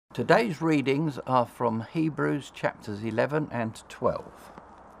Today's readings are from Hebrews chapters 11 and 12.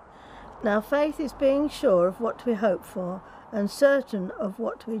 Now faith is being sure of what we hope for and certain of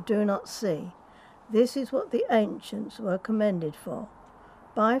what we do not see. This is what the ancients were commended for.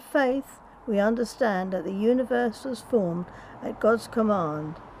 By faith we understand that the universe was formed at God's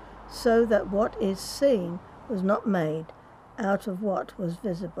command, so that what is seen was not made out of what was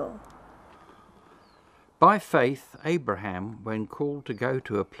visible. By faith, Abraham, when called to go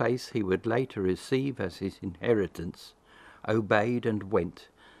to a place he would later receive as his inheritance, obeyed and went,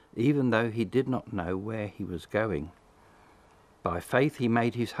 even though he did not know where he was going. By faith he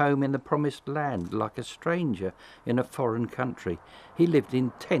made his home in the promised land, like a stranger in a foreign country. He lived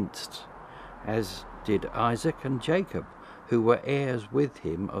in tents, as did Isaac and Jacob, who were heirs with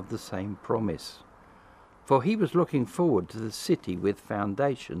him of the same promise. For he was looking forward to the city with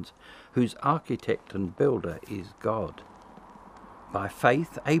foundations, whose architect and builder is God. By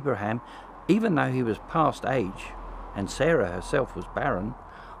faith, Abraham, even though he was past age, and Sarah herself was barren,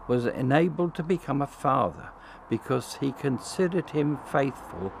 was enabled to become a father, because he considered him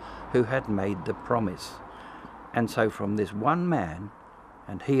faithful who had made the promise. And so from this one man,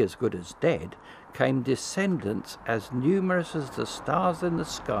 and he as good as dead, came descendants as numerous as the stars in the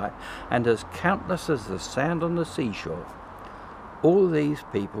sky and as countless as the sand on the seashore. All these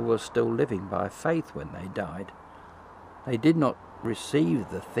people were still living by faith when they died. They did not receive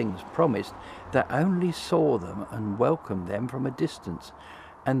the things promised, they only saw them and welcomed them from a distance,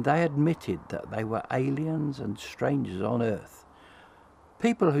 and they admitted that they were aliens and strangers on earth.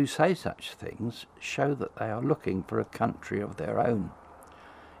 People who say such things show that they are looking for a country of their own.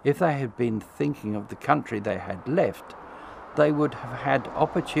 If they had been thinking of the country they had left, they would have had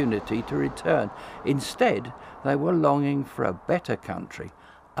opportunity to return. Instead, they were longing for a better country,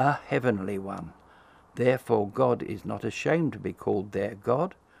 a heavenly one. Therefore God is not ashamed to be called their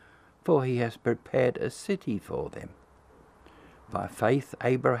God, for he has prepared a city for them. By faith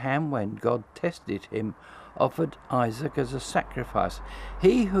Abraham, when God tested him, offered Isaac as a sacrifice.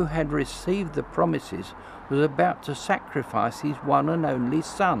 He who had received the promises was about to sacrifice his one and only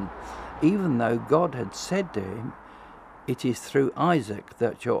son, even though God had said to him, "It is through Isaac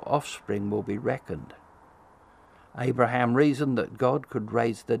that your offspring will be reckoned." Abraham reasoned that God could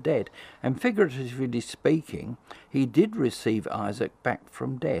raise the dead, and figuratively speaking, he did receive Isaac back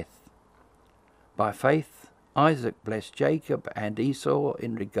from death. By faith, Isaac blessed Jacob and Esau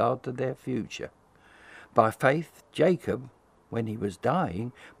in regard to their future. By faith, Jacob, when he was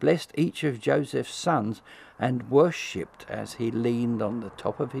dying, blessed each of Joseph's sons and worshipped as he leaned on the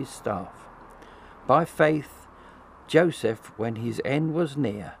top of his staff. By faith, Joseph, when his end was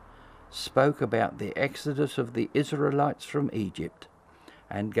near, spoke about the exodus of the Israelites from Egypt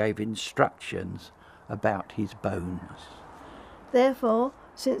and gave instructions about his bones. Therefore,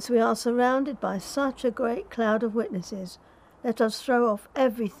 since we are surrounded by such a great cloud of witnesses, let us throw off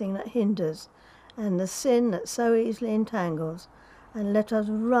everything that hinders and the sin that so easily entangles, and let us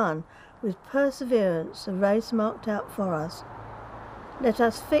run with perseverance the race marked out for us. Let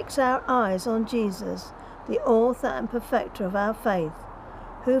us fix our eyes on Jesus, the author and perfecter of our faith,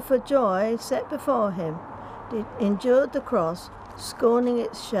 who for joy set before him endured the cross, scorning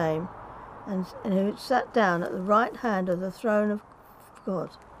its shame, and who sat down at the right hand of the throne of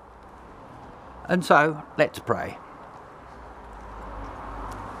God. And so, let's pray.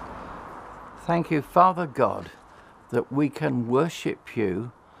 Thank you, Father God, that we can worship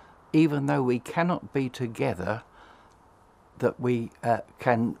you even though we cannot be together, that we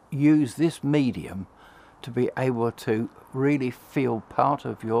can use this medium to be able to really feel part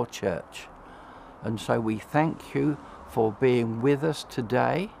of your church. And so we thank you for being with us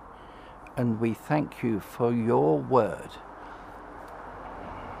today, and we thank you for your word.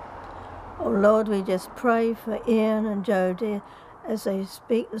 Oh Lord, we just pray for Ian and Jodie as they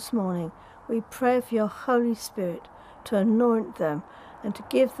speak this morning. We pray for your Holy Spirit to anoint them and to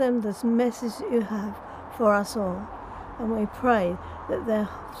give them this message that you have for us all. And we pray that their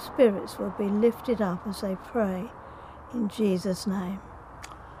spirits will be lifted up as they pray. In Jesus' name.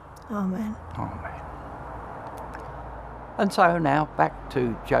 Amen. Amen. And so now back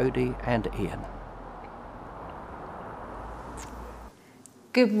to Jodie and Ian.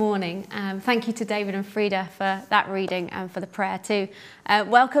 Good morning. Thank you to David and Frida for that reading and for the prayer too.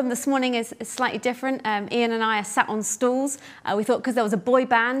 Welcome. This morning is slightly different. Ian and I are sat on stools. We thought because there was a boy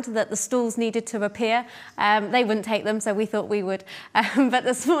band that the stools needed to appear. They wouldn't take them, so we thought we would. But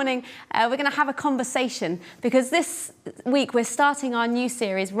this morning we're going to have a conversation because this week we're starting our new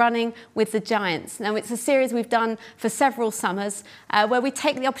series, Running with the Giants. Now it's a series we've done for several summers where we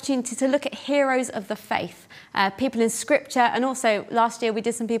take the opportunity to look at heroes of the faith, people in Scripture, and also last year we we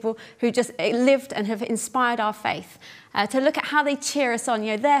did some people who just lived and have inspired our faith. To look at how they cheer us on.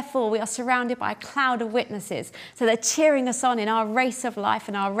 Therefore we are surrounded by a cloud of witnesses. So they're cheering us on in our race of life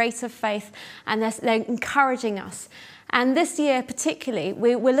and our race of faith, and they're encouraging us. And this year particularly,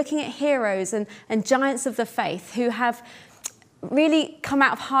 we're looking at heroes and giants of the faith who have really come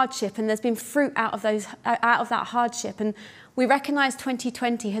out of hardship, and there's been fruit out of that hardship. And we recognise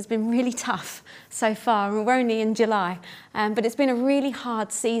 2020 has been really tough so far, and we're only in July, but it's been a really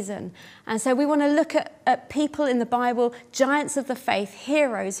hard season. And so we want to look at people in the Bible, giants of the faith,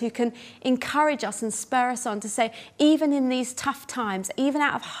 heroes who can encourage us and spur us on to say, even in these tough times, even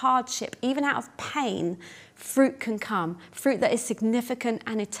out of hardship, even out of pain, fruit can come, fruit that is significant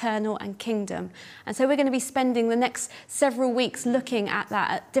and eternal and kingdom. And so we're going to be spending the next several weeks looking at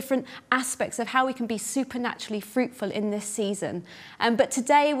that, at different aspects of how we can be supernaturally fruitful in this season. But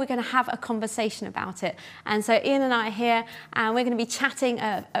today we're going to have a conversation about it. And so Ian and I are here, and we're going to be chatting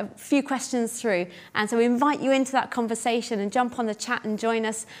a few questions through. And so we invite you into that conversation and jump on the chat and join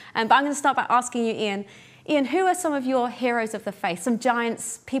us. But I'm going to start by asking you, Ian. Ian, who are some of your heroes of the faith, some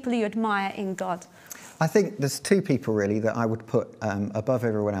giants, people you admire in God? I think there's two people really that I would put above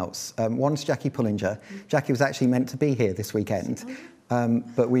everyone else. One's Jackie Pullinger. Jackie was actually meant to be here this weekend,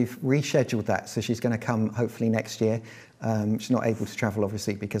 but we've rescheduled that, so she's going to come hopefully next year. She's not able to travel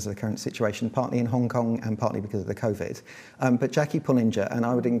obviously because of the current situation, partly in Hong Kong and partly because of the COVID. But Jackie Pullinger, and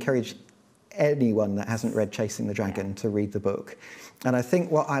I would encourage anyone that hasn't read Chasing the Dragon to read the book. And I think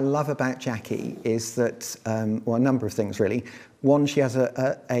what I love about Jackie is that, well, a number of things really. One, she has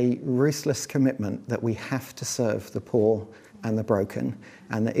a ruthless commitment that we have to serve the poor and the broken,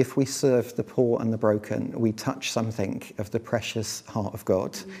 and that if we serve the poor and the broken, we touch something of the precious heart of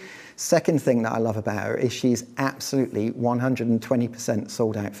God. Second thing that I love about her is she's absolutely 120%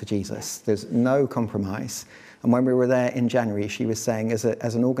 sold out for Jesus. There's no compromise. And when we were there in January, she was saying as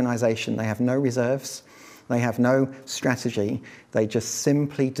an organisation, they have no reserves, they have no strategy, they just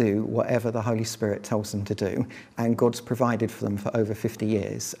simply do whatever the Holy Spirit tells them to do, and God's provided for them for over 50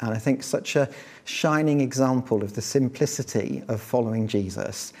 years. And I think such a shining example of the simplicity of following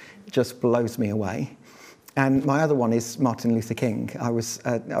Jesus just blows me away. And my other one is Martin Luther King. I was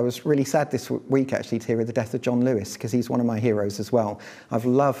really sad this week actually to hear of the death of John Lewis, because he's one of my heroes as well. I've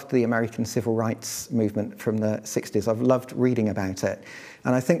loved the American civil rights movement from the 60s. I've loved reading about it.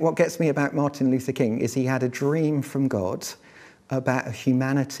 And I think what gets me about Martin Luther King is he had a dream from God about a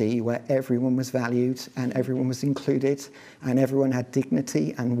humanity where everyone was valued and everyone was included and everyone had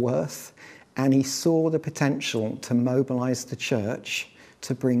dignity and worth. And he saw the potential to mobilize the church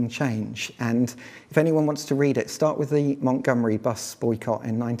to bring change. And if anyone wants to read it, start with the Montgomery bus boycott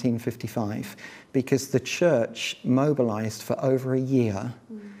in 1955, because the church mobilized for over a year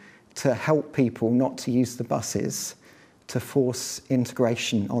to help people not to use the buses, to force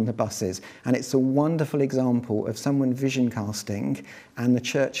integration on the buses. And it's a wonderful example of someone vision casting and the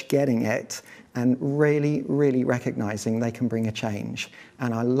church getting it and really, really recognising they can bring a change.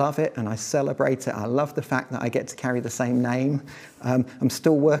 And I love it and I celebrate it. I love the fact that I get to carry the same name. I'm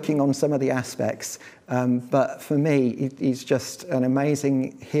still working on some of the aspects, but for me, he's just an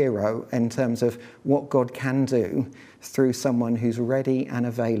amazing hero in terms of what God can do through someone who's ready and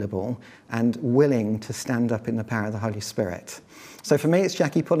available and willing to stand up in the power of the Holy Spirit. So for me, it's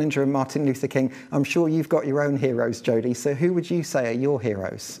Jackie Pullinger and Martin Luther King. I'm sure you've got your own heroes, Jodie. So who would you say are your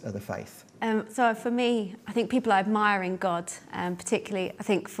heroes of the faith? So for me, I think people I admire in God, particularly, I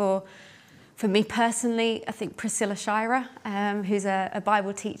think for me personally, I think Priscilla Shirer, who's a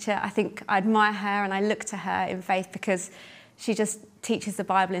Bible teacher. I think I admire her and I look to her in faith because she just teaches the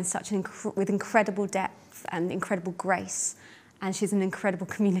Bible in with incredible depth and incredible grace, and she's an incredible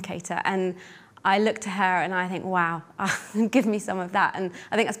communicator. And I look to her and I think, wow, give me some of that. And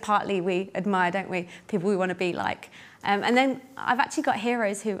I think that's partly we admire, don't we? People we want to be like. And then I've actually got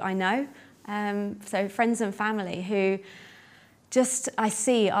heroes who I know, so friends and family who just I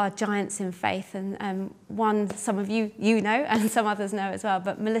see are giants in faith. And one, some of you know, and some others know as well,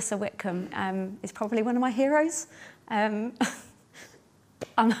 but Melissa Whitcomb is probably one of my heroes.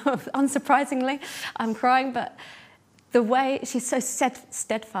 Unsurprisingly, I'm crying, but the way she's so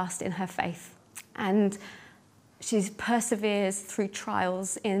steadfast in her faith, and she perseveres through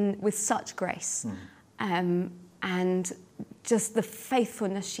trials with such grace, and just the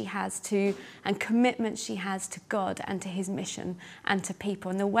faithfulness she has to and commitment she has to God and to his mission and to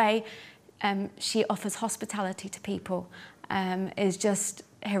people, and the way she offers hospitality to people is just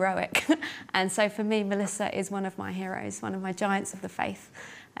heroic. And so for me, Melissa is one of my heroes, one of my giants of the faith.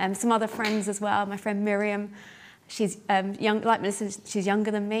 Some other friends as well. My friend Miriam, She's young, like Melissa, she's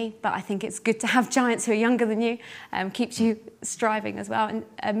younger than me, but I think it's good to have giants who are younger than you, keeps you striving as well.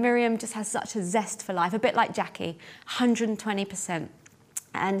 And Miriam just has such a zest for life, a bit like Jackie, 120%.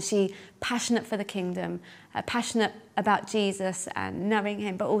 And she's passionate for the kingdom, passionate about Jesus and knowing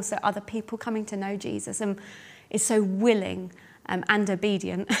him, but also other people coming to know Jesus, and is so willing and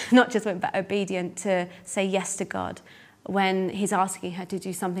obedient, not just willing, but obedient to say yes to God when he's asking her to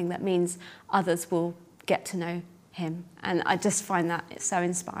do something that means others will get to know him. And I just find that so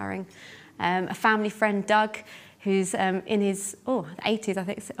inspiring. A family friend, Doug, who's in his 80s, I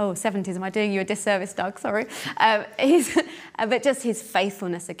think, 70s. Am I doing you a disservice, Doug? Sorry. But just his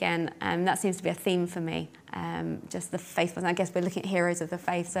faithfulness again, that seems to be a theme for me. Just the faithfulness. I guess we're looking at heroes of the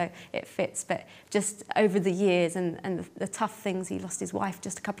faith, so it fits. But just over the years and the tough things, he lost his wife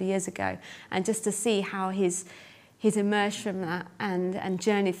just a couple of years ago, and just to see how he's emerged from that and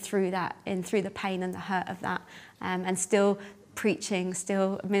journeyed through that and through the pain and the hurt of that, and still preaching,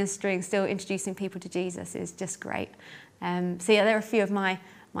 still ministering, still introducing people to Jesus is just great. So yeah, there are a few of my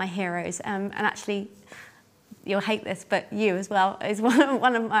heroes, and actually, you'll hate this, but you as well is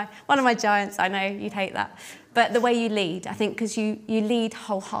one of my giants. I know you'd hate that, but the way you lead, I think, because you lead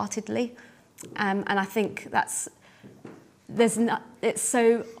wholeheartedly, and I think it's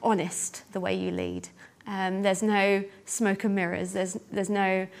so honest the way you lead. There's no smoke and mirrors. There's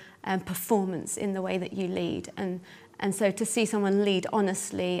no performance in the way that you lead, and so to see someone lead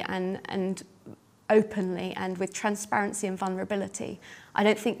honestly and openly and with transparency and vulnerability, I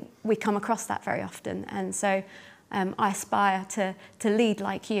don't think we come across that very often. And so I aspire to lead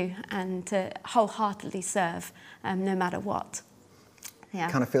like you and to wholeheartedly serve no matter what. Yeah. I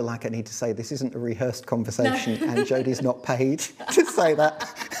kind of feel like I need to say this isn't a rehearsed conversation, no. And Jodie's not paid to say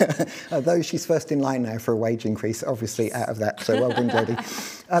that. Although she's first in line now for a wage increase, obviously out of that, so well done,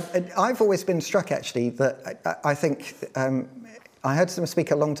 Jodie. I've always been struck, actually, that I think I heard someone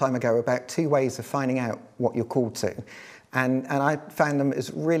speak a long time ago about 2 ways of finding out what you're called to. And I found them as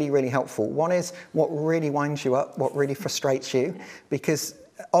really, really helpful. One is what really winds you up, what really frustrates you, because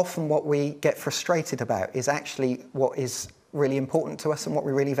often what we get frustrated about is actually what is really important to us and what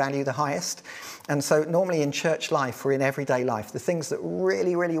we really value the highest. And so normally in church life or in everyday life, the things that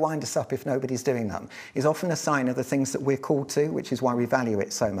really, really wind us up if nobody's doing them is often a sign of the things that we're called to, which is why we value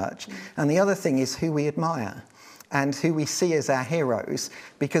it so much. And the other thing is who we admire and who we see as our heroes,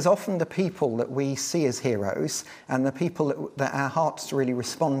 because often the people that we see as heroes and the people that our hearts really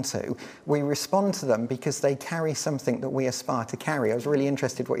respond to, we respond to them because they carry something that we aspire to carry. I was really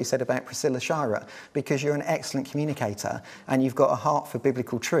interested what you said about Priscilla Shira, because you're an excellent communicator and you've got a heart for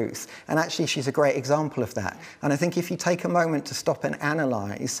biblical truth. And actually she's a great example of that. And I think if you take a moment to stop and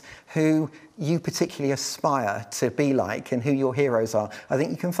analyse who you particularly aspire to be like and who your heroes are, I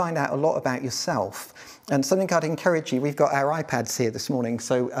think you can find out a lot about yourself. And something I'd encourage you, we've got our iPads here this morning,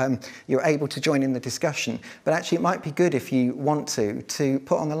 so you're able to join in the discussion. But actually it might be good if you want to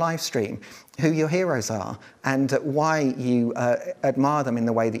put on the live stream who your heroes are and why you admire them in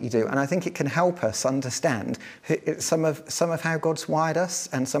the way that you do. And I think it can help us understand some of how God's wired us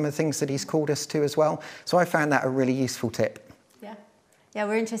and some of the things that he's called us to as well. So I found that a really useful tip. Yeah,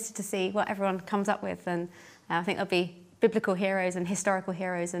 we're interested to see what everyone comes up with, and I think there'll be biblical heroes and historical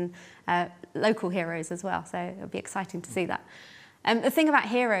heroes and local heroes as well, so it'll be exciting to see that. The thing about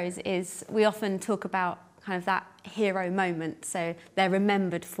heroes is we often talk about kind of that hero moment, so they're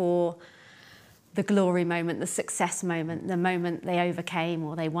remembered for the glory moment, the success moment, the moment they overcame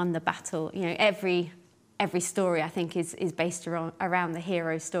or they won the battle. You know, every story, I think, is based around the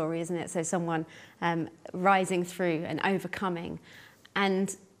hero story, isn't it? So someone rising through and overcoming.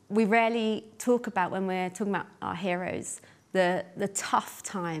 And we rarely talk about, when we're talking about our heroes, the tough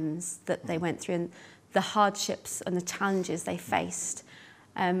times that they went through and the hardships and the challenges they faced,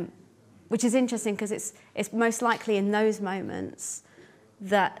 which is interesting because it's most likely in those moments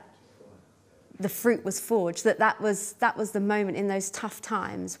that the fruit was forged, that was the moment in those tough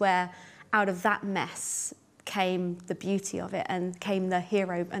times where out of that mess came the beauty of it and came the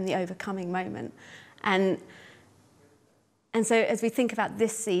hero and the overcoming moment. And so as we think about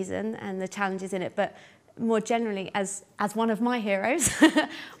this season and the challenges in it, but more generally as one of my heroes,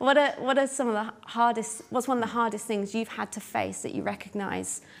 what are what's one of the hardest things you've had to face that you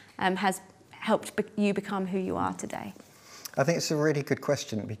recognise has helped you become who you are today? I think it's a really good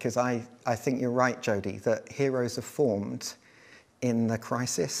question, because I think you're right, Jodie, that heroes are formed in the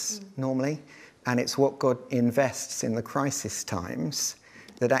crisis normally, and it's what God invests in the crisis times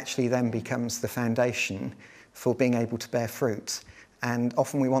that actually then becomes the foundation for being able to bear fruit. And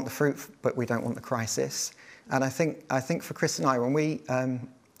often we want the fruit, but we don't want the crisis. And I think for Chris and I, when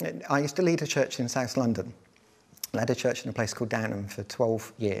I used to lead a church in South London, led a church in a place called Downham for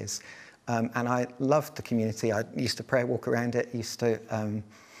 12 years. And I loved the community. I used to prayer walk around it, used to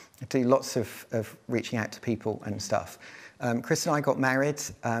do lots of reaching out to people and stuff. Chris and I got married,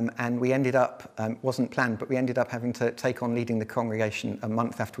 and we ended up, wasn't planned, but we ended up having to take on leading the congregation a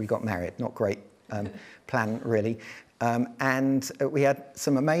month after we got married. Not great plan, really. And we had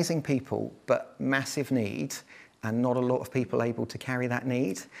some amazing people, but massive need, and not a lot of people able to carry that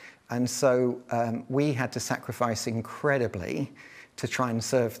need. And so we had to sacrifice incredibly to try and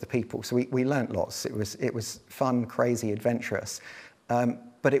serve the people. So we learnt lots. It was fun, crazy, adventurous,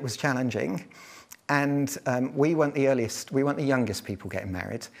 but it was challenging. And we weren't the youngest people getting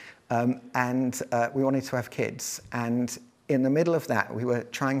married, and we wanted to have kids. And in the middle of that, we were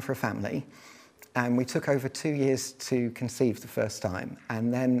trying for a family, and we took over 2 years to conceive the first time,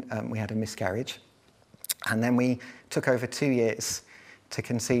 and then we had a miscarriage, and then we took over 2 years to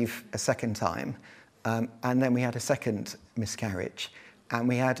conceive a second time, and then we had a second miscarriage, and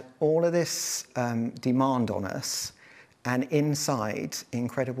we had all of this demand on us, and inside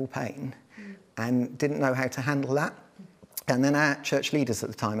incredible pain, and didn't know how to handle that. And then our church leaders at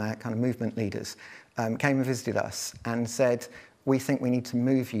the time, our kind of movement leaders, came and visited us and said, "We think we need to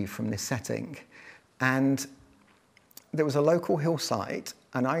move you from this setting." And there was a local hillside,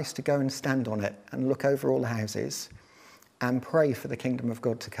 and I used to go and stand on it and look over all the houses and pray for the kingdom of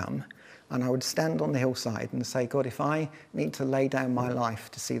God to come. And I would stand on the hillside and say, "God, if I need to lay down my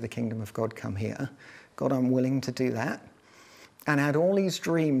life to see the kingdom of God come here, God, I'm willing to do that." And I had all these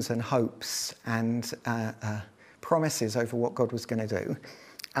dreams and hopes and promises over what God was going to do.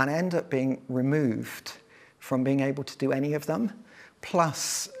 And I ended up being removed from being able to do any of them,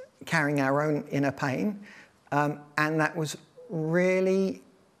 plus carrying our own inner pain. And that was really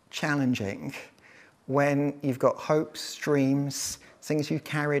challenging when you've got hopes, dreams, things you've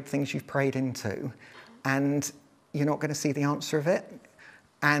carried, things you've prayed into, and you're not going to see the answer of it.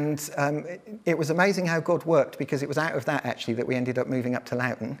 And it was amazing how God worked, because it was out of that, actually, that we ended up moving up to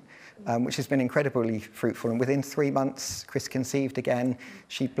Loughton, which has been incredibly fruitful. And within 3 months, Chris conceived again.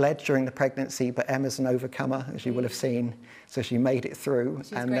 She bled during the pregnancy, but Emma's an overcomer, as you will have seen. So she made it through.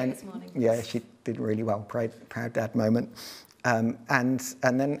 She was great this morning. Yeah, she did really well. Proud dad moment. And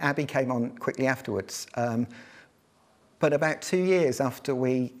then Abby came on quickly afterwards. But about 2 years after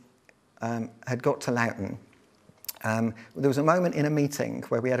we had got to Loughton, there was a moment in a meeting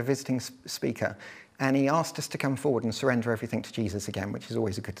where we had a visiting speaker, and he asked us to come forward and surrender everything to Jesus again, which is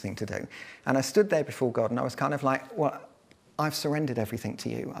always a good thing to do. And I stood there before God, and I was kind of like, well, I've surrendered everything to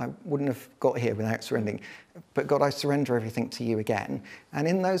you. I wouldn't have got here without surrendering. But God, I surrender everything to you again. And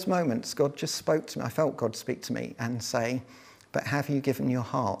in those moments, God just spoke to me. I felt God speak to me and say, "But have you given your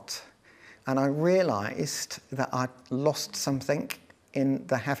heart?" And I realised that I'd lost something in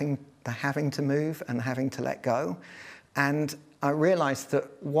the having to move and having to let go. And I realised that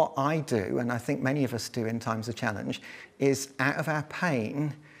what I do, and I think many of us do in times of challenge, is out of our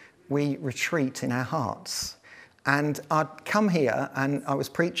pain, we retreat in our hearts. And I'd come here and I was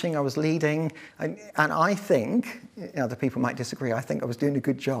preaching, I was leading, and I think, other people might disagree, I think I was doing a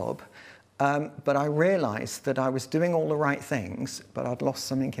good job, but I realised that I was doing all the right things, but I'd lost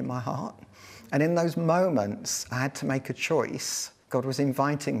something in my heart. And in those moments, I had to make a choice. God was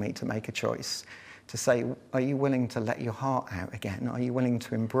inviting me to make a choice, to say, are you willing to let your heart out again? Are you willing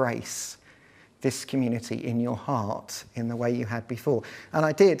to embrace this community in your heart in the way you had before? And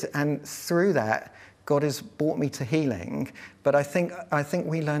I did, and through that, God has brought me to healing. But I think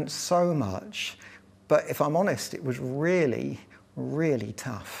we learned so much. But if I'm honest, it was really, really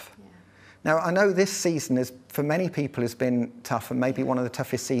tough. Yeah. Now, I know this season, for many people, has been tough, and maybe one of the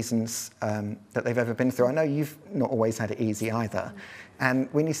toughest seasons that they've ever been through. I know you've not always had it easy either. And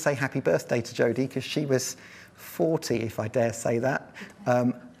we need to say happy birthday to Jodie, because she was 40, if I dare say that,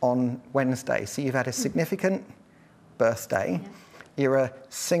 on Wednesday. So you've had a significant birthday. Yeah. You're a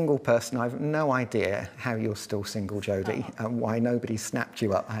single person. I have no idea how you're still single, Jodie, and why nobody snapped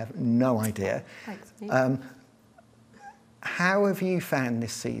you up. I have no idea. Thanks. How have you found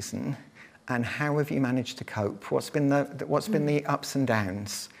this season, and how have you managed to cope? What's been the ups and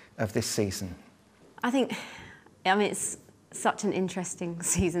downs of this season? I mean, it's such an interesting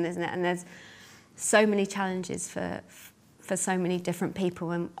season, isn't it? And there's so many challenges for so many different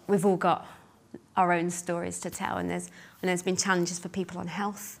people, and we've all got our own stories to tell. And there's been challenges for people on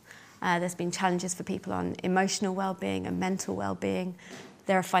health. There's been challenges for people on emotional well-being and mental well-being.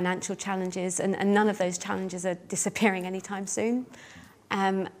 There are financial challenges, and none of those challenges are disappearing anytime soon.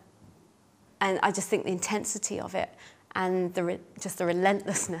 And I just think the intensity of it and just the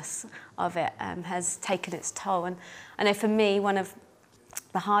relentlessness of it has taken its toll. And I know for me, one of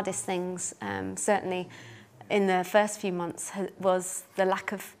the hardest things, certainly in the first few months was the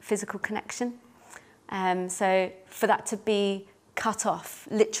lack of physical connection. So for that to be cut off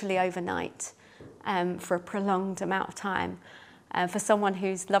literally overnight for a prolonged amount of time, for someone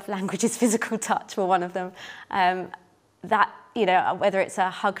whose love language is physical touch, or one of them, that, you know, whether it's a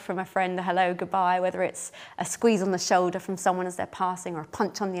hug from a friend, a hello, goodbye, whether it's a squeeze on the shoulder from someone as they're passing, or a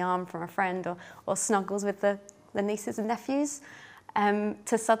punch on the arm from a friend, or snuggles with the nieces and nephews,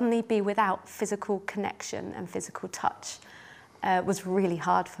 to suddenly be without physical connection and physical touch was really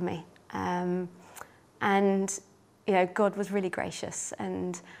hard for me. And, you know, God was really gracious,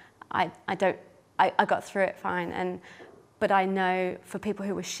 and I got through it fine. But I know for people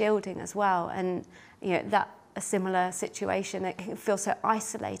who were shielding as well, and, you know, that a similar situation, it can feel so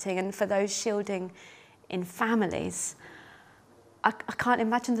isolating. And for those shielding in families, I can't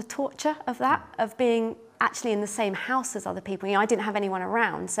imagine the torture of that, of being actually in the same house as other people. You know, I didn't have anyone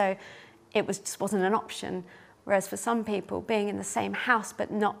around, so it just wasn't an option. Whereas for some people, being in the same house but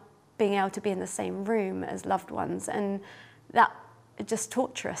not being able to be in the same room as loved ones, and that just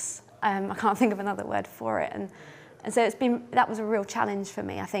torturous. I can't think of another word for it. And so that was a real challenge for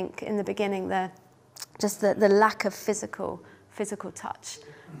me, I think, in the beginning, the lack of physical touch.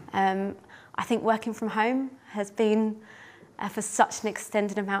 I think working from home has been, for such an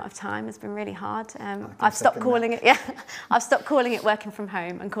extended amount of time, has been really hard. I've stopped calling it, I've stopped calling it working from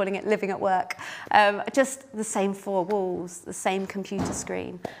home and calling it living at work. Just the same four walls, the same computer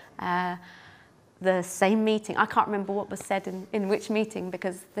screen, the same meeting. I can't remember what was said in which meeting,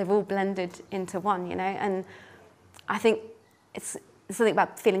 because they've all blended into one, you know. And I think it's something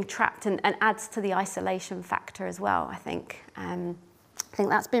about feeling trapped, and adds to the isolation factor as well, I think. I think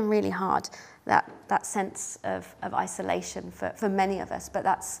that's been really hard, that sense of isolation for many of us, but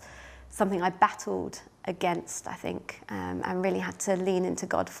that's something I battled against, I think, and really had to lean into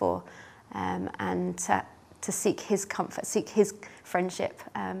God for, and to seek his comfort, seek his friendship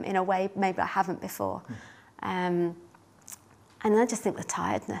in a way maybe I haven't before. And I just think the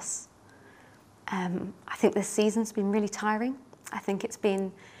tiredness. I think this season's been really tiring. I think it's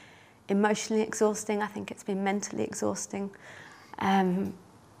been emotionally exhausting. I think it's been mentally exhausting. I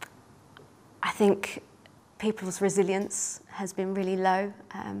think people's resilience has been really low.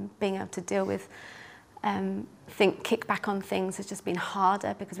 Being able to deal with, kick back on things has just been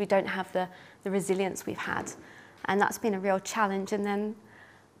harder, because we don't have the resilience we've had. And that's been a real challenge. And then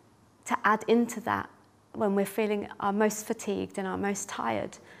to add into that, when we're feeling our most fatigued and our most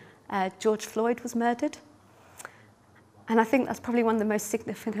tired, George Floyd was murdered. And I think that's probably one of the most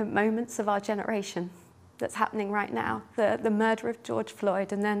significant moments of our generation that's happening right now, the murder of George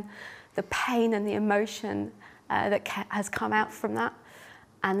Floyd, and then the pain and the emotion that has come out from that,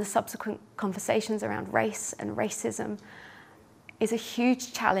 and the subsequent conversations around race and racism, is a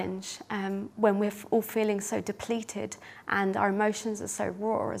huge challenge when we're all feeling so depleted and our emotions are so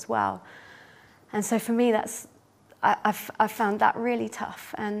raw as well. And so for me, I've found that really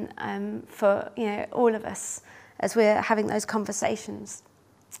tough, and for, you know, all of us, as we're having those conversations,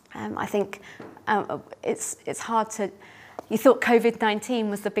 I think it's hard to. You thought COVID-19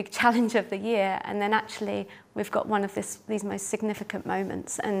 was the big challenge of the year, and then actually we've got one of these most significant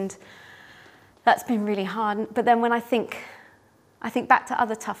moments, and that's been really hard. But then when I think back to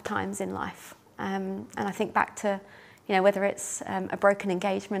other tough times in life, and I think back to, you know, whether it's a broken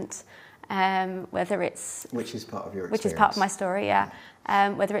engagement, whether it's... Which is part of your experience. Which is part of my story, yeah.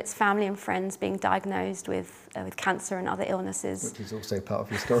 Whether it's family and friends being diagnosed with cancer and other illnesses. Which is also part of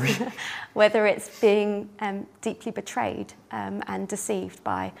your story. Whether it's being deeply betrayed and deceived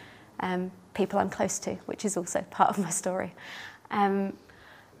by people I'm close to, which is also part of my story.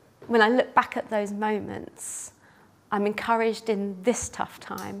 When I look back at those moments, I'm encouraged in this tough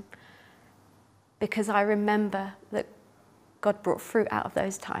time, because I remember that God brought fruit out of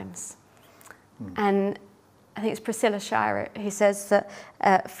those times. And I think it's Priscilla Shire who says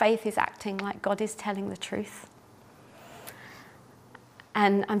that faith is acting like God is telling the truth.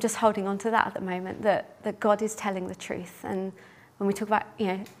 And I'm just holding on to that at the moment, that God is telling the truth. And when we talk about, you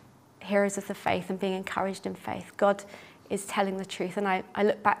know, heroes of the faith and being encouraged in faith, God is telling the truth. And I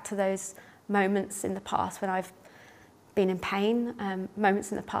look back to those moments in the past when I've been in pain,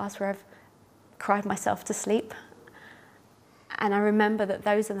 moments in the past where I've cried myself to sleep. And I remember that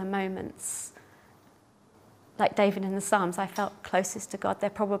those are the moments, like David in the Psalms, I felt closest to God. They're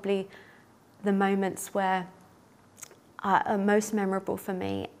probably the moments where are most memorable for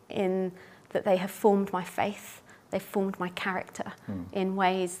me, in that they have formed my faith, they've formed my character in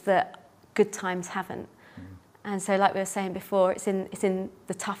ways that good times haven't. And so, like we were saying before, it's in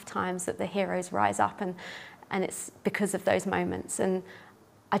the tough times that the heroes rise up, and it's because of those moments. And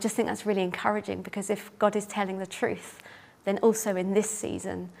I just think that's really encouraging, because if God is telling the truth, then also in this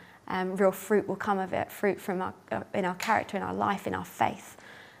season, real fruit will come of it, fruit from in our character, in our life, in our faith.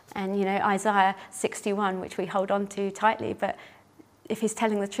 And, you know, Isaiah 61, which we hold on to tightly, but if he's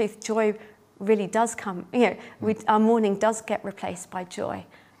telling the truth, joy really does come. You know, our mourning does get replaced by joy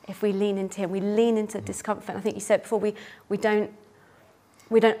if we lean into him. We lean into discomfort. I think you said before, we don't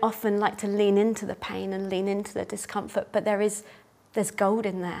often like to lean into the pain and lean into the discomfort, but there's gold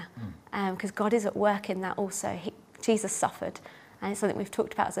in there, because God is at work in that also. Jesus suffered, and it's something we've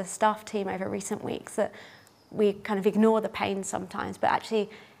talked about as a staff team over recent weeks, that we kind of ignore the pain sometimes, but actually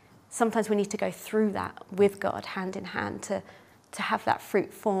sometimes we need to go through that with God, hand in hand, to have that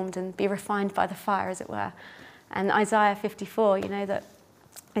fruit formed and be refined by the fire, as it were. And Isaiah 54, you know, that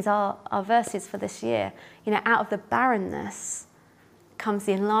is our verses for this year. You know, out of the barrenness comes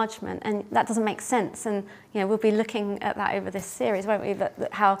the enlargement, and that doesn't make sense. And, you know, we'll be looking at that over this series, won't we?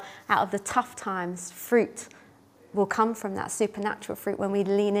 That how out of the tough times, fruit will come from that supernatural fruit when we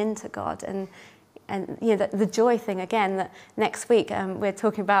lean into God. And you know, the joy thing again, that next week we're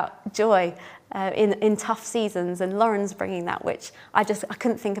talking about joy in tough seasons, and Lauren's bringing that, which I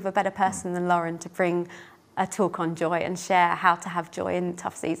couldn't think of a better person than Lauren to bring a talk on joy and share how to have joy in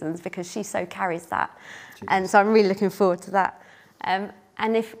tough seasons, because she so carries that. Jeez. And so I'm really looking forward to that. And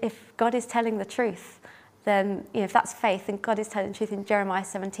if God is telling the truth, then, you know, if that's faith, and God is telling the truth, in Jeremiah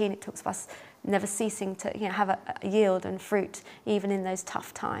 17, it talks about us never ceasing to, you know, have a yield and fruit even in those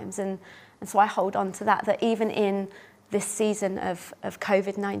tough times. And so I hold on to that even in this season of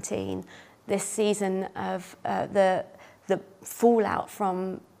COVID-19, this season of the fallout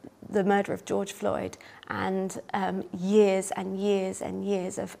from the murder of George Floyd, and years and years and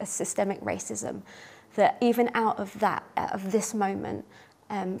years of systemic racism, that even out of this moment,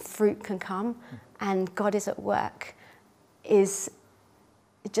 fruit can come, and God is at work, it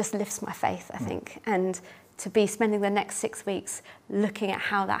just lifts my faith, I think. And to be spending the next 6 weeks looking at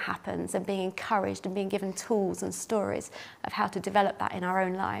how that happens, and being encouraged and being given tools and stories of how to develop that in our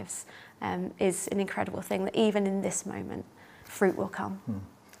own lives, is an incredible thing, that even in this moment, fruit will come.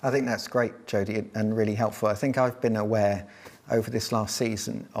 I think that's great, Jodie, and really helpful. I think I've been aware over this last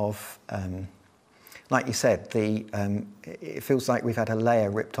season of, like you said, it feels like we've had a layer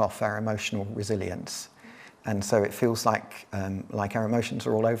ripped off our emotional resilience. And so it feels like our emotions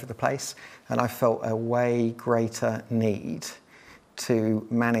are all over the place. And I felt a way greater need to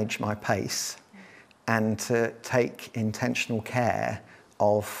manage my pace and to take intentional care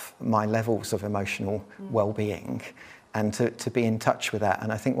of my levels of emotional well-being, and to be in touch with that.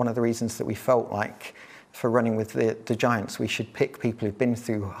 And I think one of the reasons that we felt like, for running with the Giants, we should pick people who've been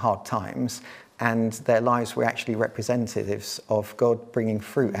through hard times, and their lives were actually representatives of God bringing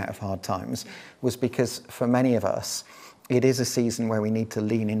fruit out of hard times, was because for many of us, it is a season where we need to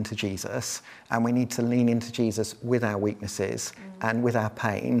lean into Jesus, and we need to lean into Jesus with our weaknesses and with our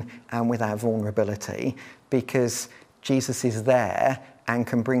pain and with our vulnerability, because Jesus is there and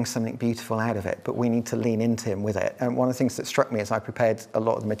can bring something beautiful out of it, but we need to lean into him with it. And one of the things that struck me as I prepared a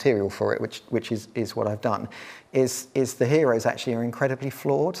lot of the material for it, which is what I've done, is the heroes actually are incredibly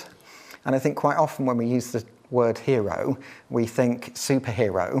flawed. And I think quite often when we use the word hero, we think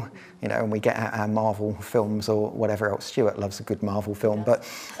superhero, you know, and we get out our Marvel films or whatever else. Stuart loves a good Marvel film, but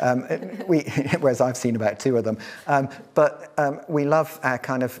whereas I've seen about 2 of them. But we love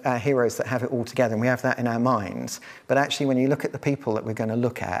our heroes that have it all together, and we have that in our minds. But actually, when you look at the people that we're going to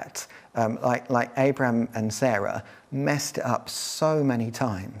look at, like Abraham and Sarah, messed it up so many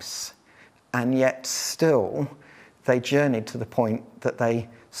times, and yet still they journeyed to the point that they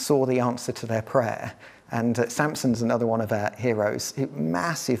saw the answer to their prayer. And Samson's another one of our heroes,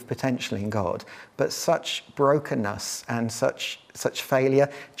 massive potential in God, but such brokenness and such failure.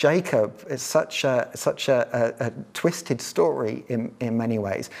 Jacob is such a twisted story in many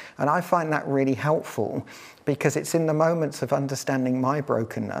ways. And I find that really helpful, because it's in the moments of understanding my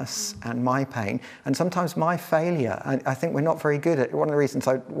brokenness and my pain, and sometimes my failure. I think we're not very good at, one of the reasons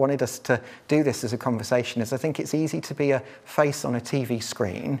I wanted us to do this as a conversation is I think it's easy to be a face on a TV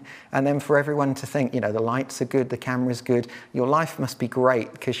screen, and then for everyone to think, you know, the lights are good, the camera's good, your life must be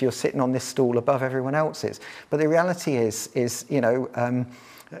great because you're sitting on this stool above everyone else's. But the reality is you know,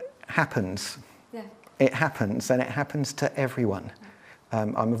 happens. Yeah. It happens, and it happens to everyone.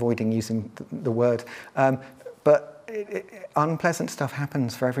 I'm avoiding using the word, but unpleasant stuff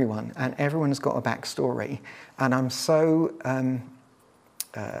happens for everyone, and everyone's got a backstory. And I'm so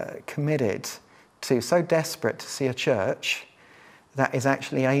committed to, so desperate to see a church that is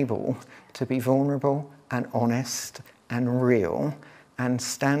actually able to be vulnerable and honest and real, and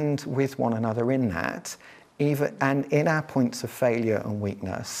stand with one another in that, and in our points of failure and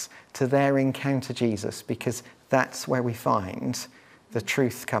weakness, to there encounter Jesus, because that's where we find the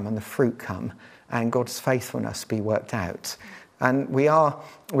truth come and the fruit come and God's faithfulness be worked out. And we're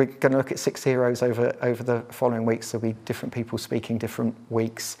going to look at 6 heroes over the following weeks. There'll be different people speaking different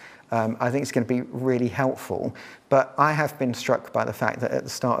weeks. I think it's going to be really helpful. But I have been struck by the fact that at the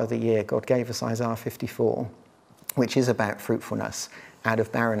start of the year, God gave us Isaiah 54, which is about fruitfulness out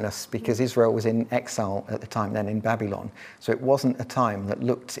of barrenness, because Israel was in exile at the time then in Babylon. So it wasn't a time that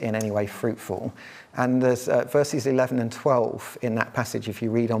looked in any way fruitful. And there's verses 11 and 12 in that passage, if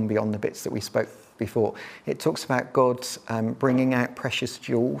you read on beyond the bits that we spoke before, it talks about God bringing out precious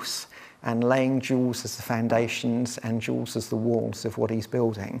jewels and laying jewels as the foundations and jewels as the walls of what he's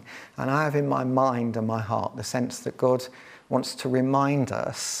building. And I have in my mind and my heart the sense that God wants to remind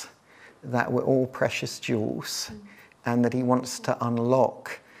us that we're all precious jewels, and that he wants to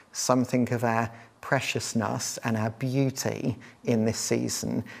unlock something of our preciousness and our beauty in this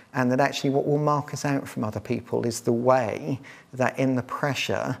season, and that actually what will mark us out from other people is the way that in the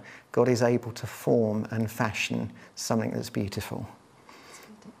pressure God is able to form and fashion something that's beautiful.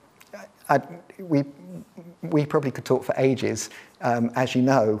 We probably could talk for ages, as you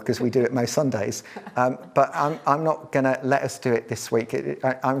know, because we do it most Sundays. But I'm not going to let us do it this week.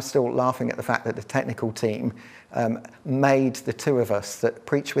 I'm still laughing at the fact that the technical team made the two of us that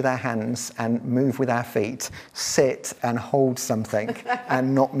preach with our hands and move with our feet sit and hold something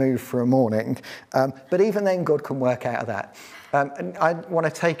and not move for a morning. But even then, God can work out of that. And I want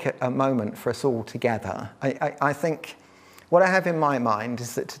to take a moment for us all together. I think what I have in my mind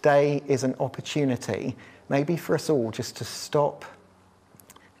is that today is an opportunity, maybe for us all, just to stop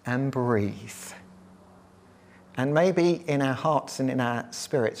and breathe. And maybe in our hearts and in our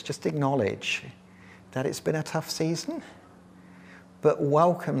spirits, just acknowledge that it's been a tough season, but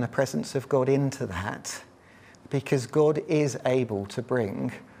welcome the presence of God into that, because God is able to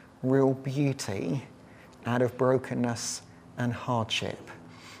bring real beauty out of brokenness and hardship.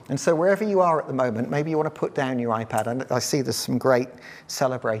 And so wherever you are at the moment, maybe you want to put down your iPad. And I see there's some great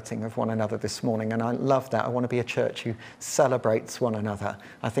celebrating of one another this morning, and I love that. I want to be a church who celebrates one another.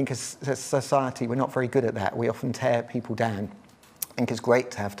 I think as a society, we're not very good at that. We often tear people down. I think it's great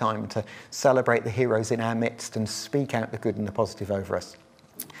to have time to celebrate the heroes in our midst and speak out the good and the positive over us.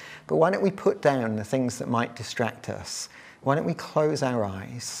 But why don't we put down the things that might distract us? Why don't we close our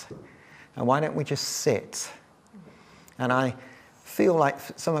eyes? And why don't we just sit? And I feel like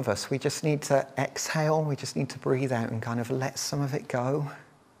for some of us, we just need to exhale, we just need to breathe out and kind of let some of it go.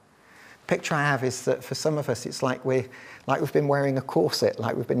 The picture I have is that for some of us, it's like we've been wearing a corset,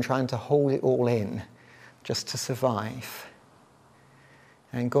 like we've been trying to hold it all in just to survive.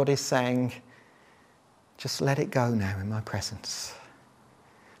 And God is saying, just let it go now in my presence.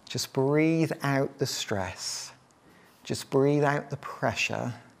 Just breathe out the stress. Just breathe out the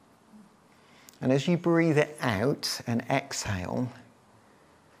pressure. And as you breathe it out and exhale,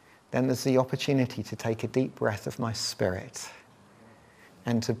 then there's the opportunity to take a deep breath of my spirit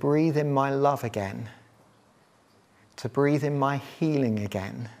and to breathe in my love again, to breathe in my healing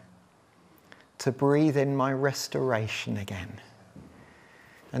again, to breathe in my restoration again.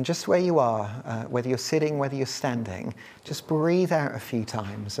 And just where you are, whether you're sitting, whether you're standing, just breathe out a few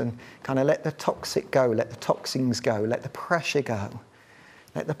times and kind of let the toxic go, let the toxins go, let the pressure go,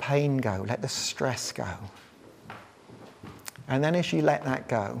 let the pain go, let the stress go. And then as you let that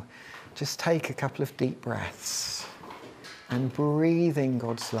go, just take a couple of deep breaths and breathe in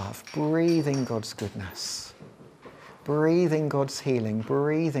God's love, breathe in God's goodness, breathe in God's healing,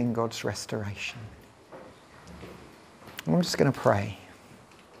 breathe in God's restoration. And I'm just going to pray.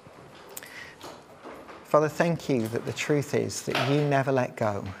 Father, thank you that the truth is that you never let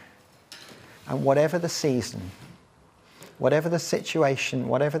go. And whatever the season, whatever the situation,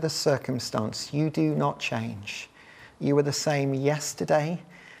 whatever the circumstance, you do not change. You are the same yesterday,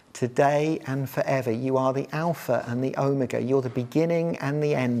 today, and forever. You are the Alpha and the Omega. You're the beginning and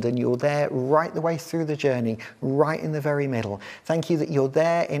the end, and you're there right the way through the journey, right in the very middle. Thank you that you're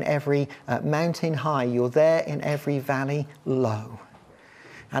there in every mountain high. You're there in every valley low.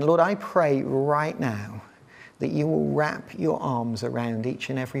 And Lord, I pray right now that you will wrap your arms around each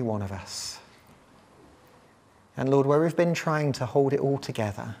and every one of us. And Lord, where we've been trying to hold it all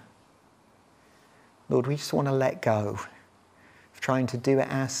together, Lord, we just want to let go of trying to do it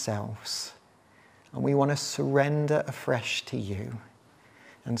ourselves. And we want to surrender afresh to you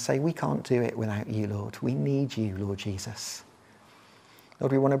and say, we can't do it without you, Lord. We need you, Lord Jesus.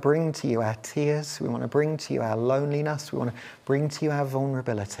 Lord, we want to bring to you our tears. We want to bring to you our loneliness. We want to bring to you our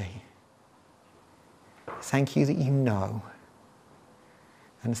vulnerability. Thank you that you know.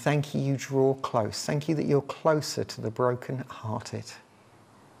 And thank you, you draw close. Thank you that you're closer to the broken-hearted.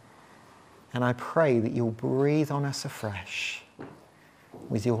 And I pray that you'll breathe on us afresh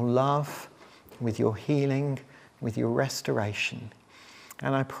with your love, with your healing, with your restoration.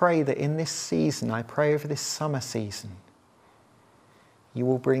 And I pray that in this season, I pray over this summer season, you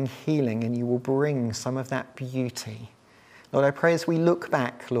will bring healing and you will bring some of that beauty. Lord, I pray as we look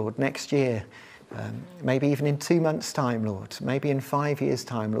back, Lord, next year, maybe even in 2 months' time, Lord, maybe in 5 years'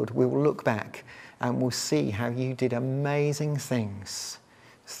 time, Lord, we will look back and we'll see how you did amazing things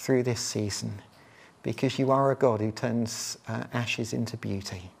through this season, because you are a God who turns ashes into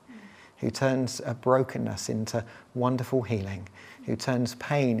beauty, who turns brokenness into wonderful healing, who turns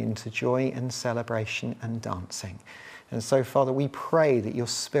pain into joy and celebration and dancing. And so, Father, we pray that your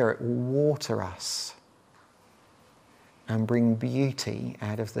Spirit will water us and bring beauty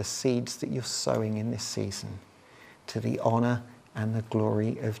out of the seeds that you're sowing in this season to the honour and the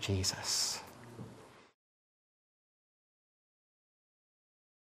glory of Jesus.